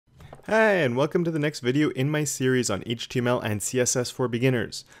Hi, and welcome to the next video in my series on HTML and CSS for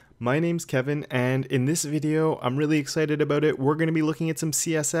beginners. My name's Kevin, and in this video, I'm really excited about it. We're going to be looking at some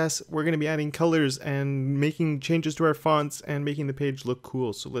CSS, we're going to be adding colors and making changes to our fonts and making the page look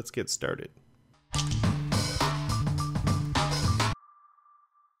cool, so let's get started.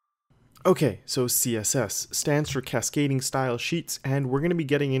 Okay, so CSS stands for Cascading Style Sheets, and we're going to be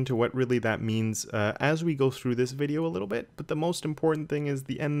getting into what really that means as we go through this video a little bit, but the most important thing is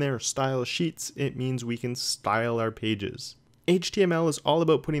the end there, style sheets. It means we can style our pages. HTML is all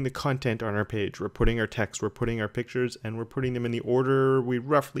about putting the content on our page. We're putting our text, we're putting our pictures, and we're putting them in the order we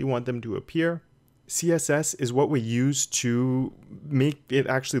roughly want them to appear. CSS is what we use to make it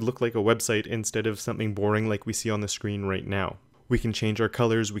actually look like a website instead of something boring like we see on the screen right now. We can change our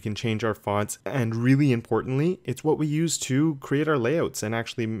colors, we can change our fonts, and really importantly, it's what we use to create our layouts and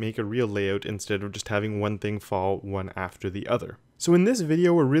actually make a real layout instead of just having one thing fall one after the other. So in this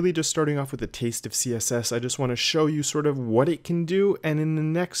video, we're really just starting off with a taste of CSS. I just want to show you sort of what it can do, and in the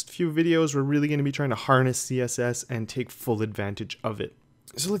next few videos, we're really going to be trying to harness CSS and take full advantage of it.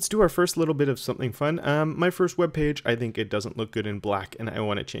 So let's do our first little bit of something fun. My first web page, I think it doesn't look good in black, and I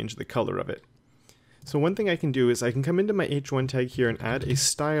want to change the color of it. So one thing I can do is I can come into my h1 tag here and add a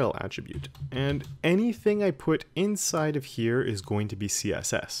style attribute, and anything I put inside of here is going to be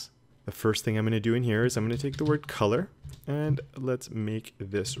CSS. The first thing I'm going to do in here is I'm going to take the word color and let's make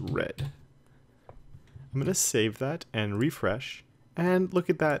this red. I'm going to save that and refresh, and look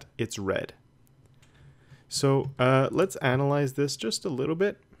at that, it's red. So let's analyze this just a little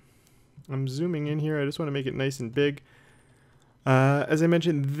bit. I'm zooming in here, I just want to make it nice and big. As I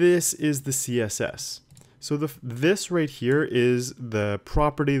mentioned, this is the CSS. So this right here is the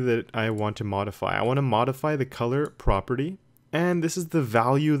property that I want to modify. I want to modify the color property, and this is the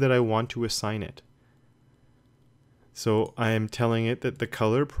value that I want to assign it. So I am telling it that the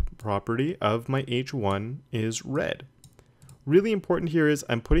color property of my h1 is red. Really important here is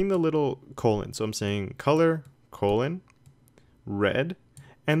I'm putting the little colon. So I'm saying color, colon, red.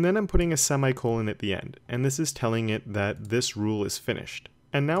 And then I'm putting a semicolon at the end, and this is telling it that this rule is finished.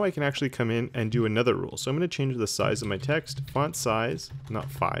 And now I can actually come in and do another rule. So I'm going to change the size of my text, font size,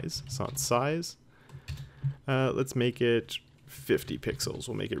 not fize, font size. Let's make it 50 pixels.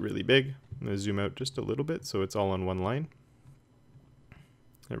 We'll make it really big. I'm going to zoom out just a little bit so it's all on one line.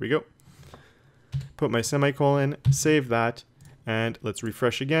 There we go. Put my semicolon, save that, and let's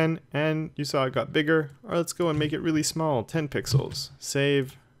refresh again, and you saw it got bigger. Or let's go and make it really small, 10 pixels.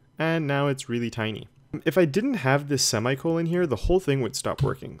 Save, and now it's really tiny. If I didn't have this semicolon here, the whole thing would stop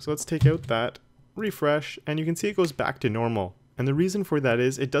working. So let's take out that, refresh, and you can see it goes back to normal. And the reason for that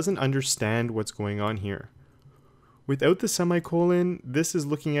is it doesn't understand what's going on here. Without the semicolon, this is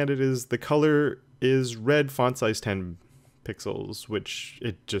looking at it as the color is red, font size 10 pixels, which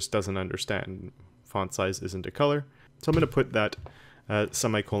it just doesn't understand. Font size isn't a color. So I'm going to put that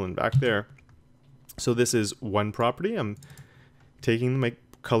semicolon back there. So this is one property. I'm taking my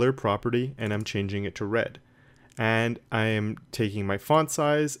color property and I'm changing it to red. And I am taking my font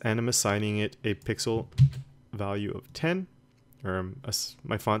size and I'm assigning it a pixel value of 10.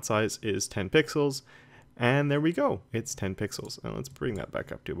 My font size is 10 pixels. And there we go. It's 10 pixels. And let's bring that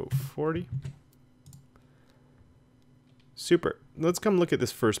back up to about 40. Super. Let's come look at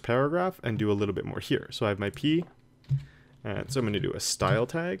this first paragraph and do a little bit more here. So I have my P. And so I'm going to do a style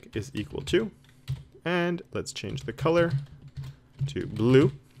tag is equal to, and let's change the color to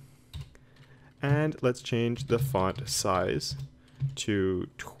blue, and let's change the font size to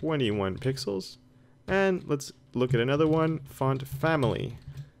 21 pixels, and let's look at another one, font family,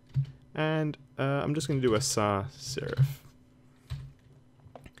 and I'm just going to do a sans serif.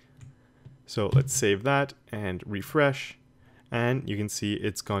 So let's save that and refresh, and you can see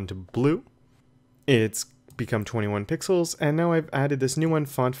it's gone to blue. It's become 21 pixels, and now I've added this new one,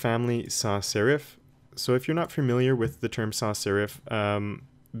 font family sans serif. So if you're not familiar with the term sans serif,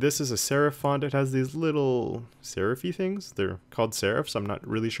 this is a serif font. It has these little serify things. They're called serifs. I'm not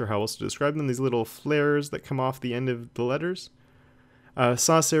really sure how else to describe them. These little flares that come off the end of the letters.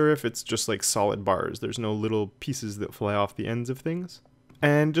 Sans serif, it's just like solid bars. There's no little pieces that fly off the ends of things.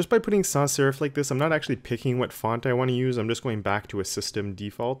 And just by putting sans serif like this, I'm not actually picking what font I want to use. I'm just going back to a system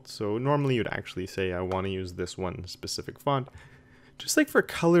default. So normally you'd actually say I want to use this one specific font. Just like for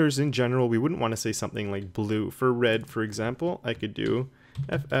colors in general, we wouldn't want to say something like blue. For red, for example, I could do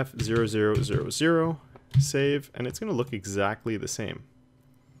FF0000, save, and it's going to look exactly the same.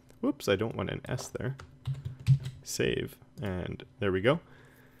 Whoops, I don't want an S there. Save, and there we go.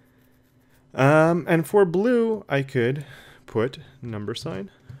 And for blue, I could put number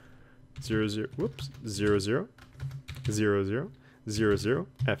sign 00, whoops, 00, 00,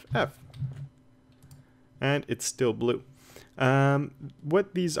 FF. And it's still blue.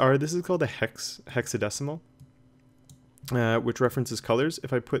 What these are, this is called a hexadecimal, which references colors.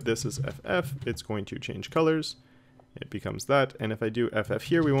 If I put this as FF, it's going to change colors. It becomes that. And if I do FF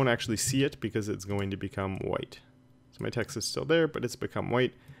here, we won't actually see it because it's going to become white. So my text is still there, but it's become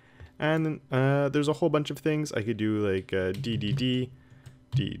white. And there's a whole bunch of things. I could do like DDD,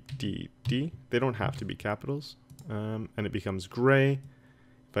 DDD. They don't have to be capitals. And it becomes gray.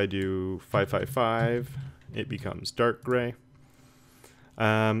 If I do 555, it becomes dark gray.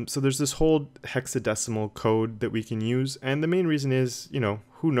 So there's this whole hexadecimal code that we can use. And the main reason is,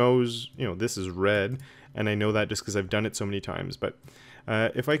 who knows, this is red. And I know that just because I've done it so many times. But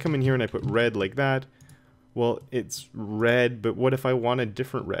if I come in here and I put red like that, well, it's red, but what if I want a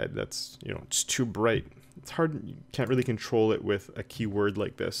different red? That's, it's too bright. It's hard, you can't really control it with a keyword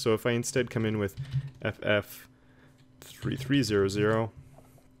like this. So if I instead come in with FF3300,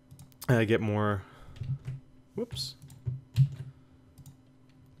 I get more, whoops.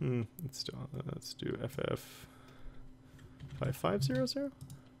 Let's do FF5500.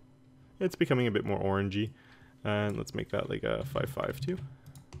 It's becoming a bit more orangey. And let's make that like a 552.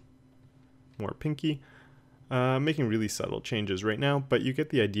 More pinky. Making really subtle changes right now, but you get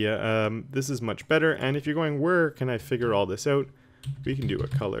the idea. This is much better, and if you're going, where can I figure all this out? We can do a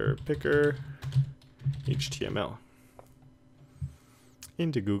color picker, HTML,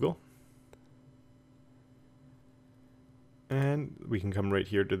 into Google, and we can come right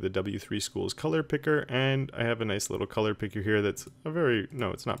here to the W3 Schools color picker, and I have a nice little color picker here that's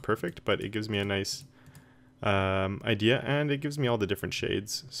it's not perfect, but it gives me a nice idea, and it gives me all the different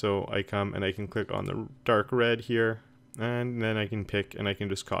shades. So I come and I can click on the dark red here, and then I can pick and I can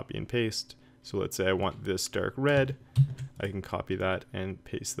just copy and paste. So let's say I want this dark red, I can copy that and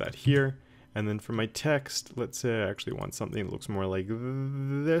paste that here. And then for my text, let's say I actually want something that looks more like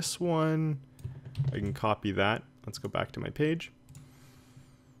this one, I can copy that. Let's go back to my page.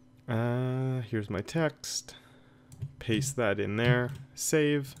 Here's my text, paste that in there,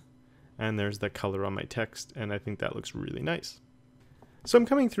 save. And there's the color on my text, and I think that looks really nice. So I'm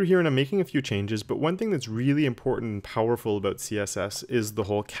coming through here and I'm making a few changes, but one thing that's really important and powerful about CSS is the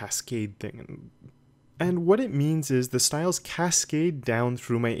whole cascade thing. And what it means is the styles cascade down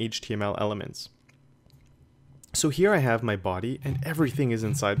through my HTML elements. So here I have my body, and everything is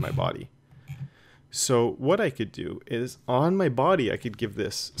inside my body. So what I could do is on my body, I could give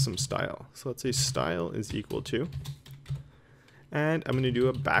this some style. So let's say style is equal to, and I'm going to do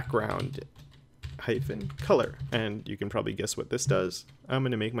a background hyphen color, and you can probably guess what this does. I'm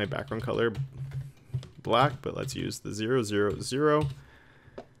going to make my background color black, but let's use the 000.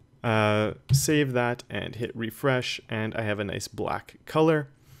 Save that and hit refresh, and I have a nice black color,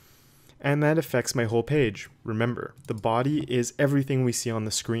 and that affects my whole page. Remember, the body is everything we see on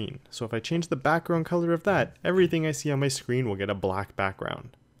the screen. So if I change the background color of that, everything I see on my screen will get a black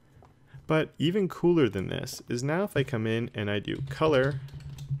background. But even cooler than this is now if I come in and I do color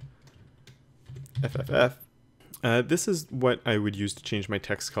FFF, this is what I would use to change my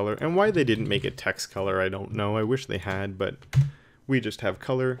text color. And why they didn't make it text color, I don't know. I wish they had, but we just have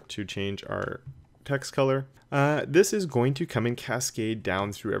color to change our text color. This is going to come and cascade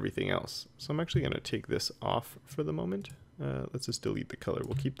down through everything else. So I'm actually going to take this off for the moment. Let's just delete the color.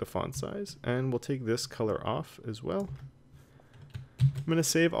 We'll keep the font size, and we'll take this color off as well. I'm going to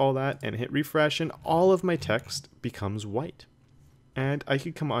save all that and hit refresh, and all of my text becomes white. And I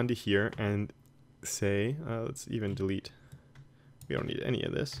could come onto here and say, let's even delete, we don't need any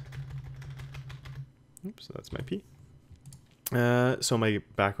of this. Oops, that's my P. So my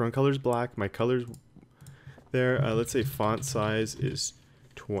background color is black, my color's there. Let's say font size is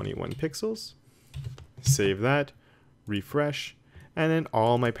 21 pixels. Save that, refresh, and then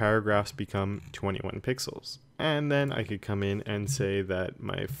all my paragraphs become 21 pixels. And then I could come in and say that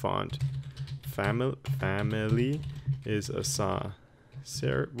my font family is a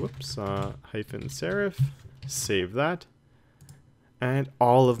hyphen serif. Save that. And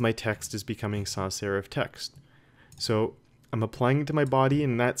all of my text is becoming sans serif text. So I'm applying it to my body,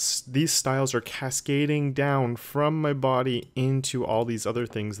 and these styles are cascading down from my body into all these other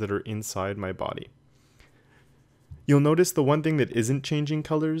things that are inside my body. You'll notice the one thing that isn't changing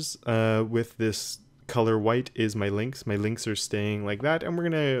colors with this color white is my links. My links are staying like that, and we're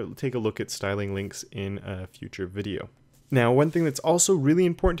going to take a look at styling links in a future video. Now, one thing that's also really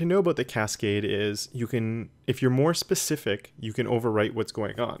important to know about the cascade is you can, if you're more specific, you can overwrite what's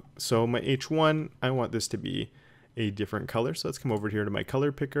going on. So my H1, I want this to be a different color. So let's come over here to my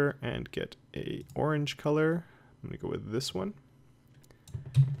color picker and get a orange color. I'm going to go with this one.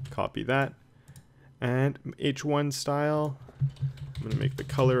 Copy that. And H1 style, I'm going to make the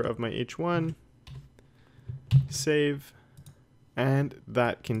color of my H1, save, and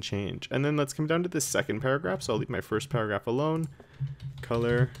that can change. And then let's come down to this second paragraph. So I'll leave my first paragraph alone.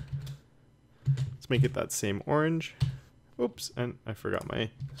 Color, let's make it that same orange. Oops, and I forgot my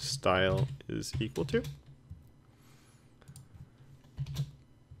style is equal to.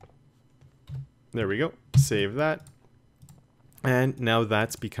 There we go, save that. And now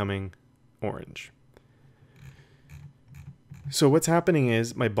that's becoming orange. So what's happening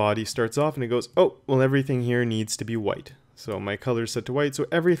is my body starts off and it goes, oh, well, everything here needs to be white. So my color is set to white. So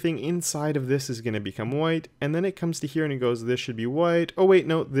everything inside of this is going to become white. And then it comes to here and it goes, this should be white. Oh, wait,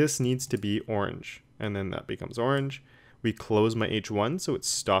 no, this needs to be orange. And then that becomes orange. We close my H1, so it's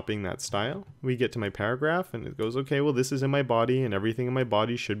stopping that style. We get to my paragraph and it goes, okay, well, this is in my body and everything in my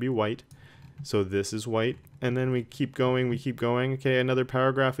body should be white. So this is white. And then we keep going, we keep going. Okay, another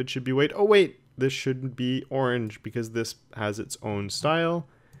paragraph, it should be white. Oh, wait. This shouldn't be orange because this has its own style.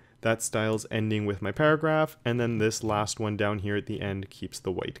 That style's ending with my paragraph, and then this last one down here at the end keeps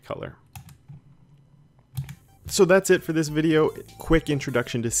the white color. So that's it for this video. Quick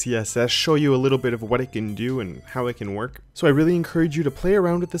introduction to CSS, show you a little bit of what it can do and how it can work. So I really encourage you to play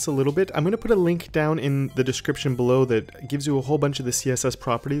around with this a little bit. I'm going to put a link down in the description below that gives you a whole bunch of the CSS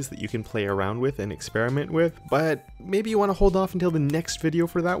properties that you can play around with and experiment with, but maybe you want to hold off until the next video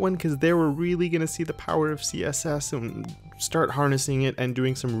for that one, because there we're really going to see the power of CSS and start harnessing it and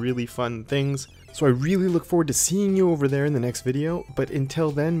doing some really fun things. So I really look forward to seeing you over there in the next video, but until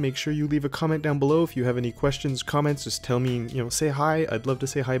then, make sure you leave a comment down below. If you have any questions, comments, just tell me, say hi. I'd love to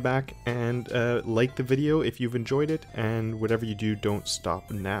say hi back, and like the video if you've enjoyed it, and whatever you do, don't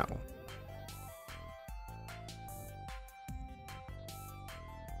stop now.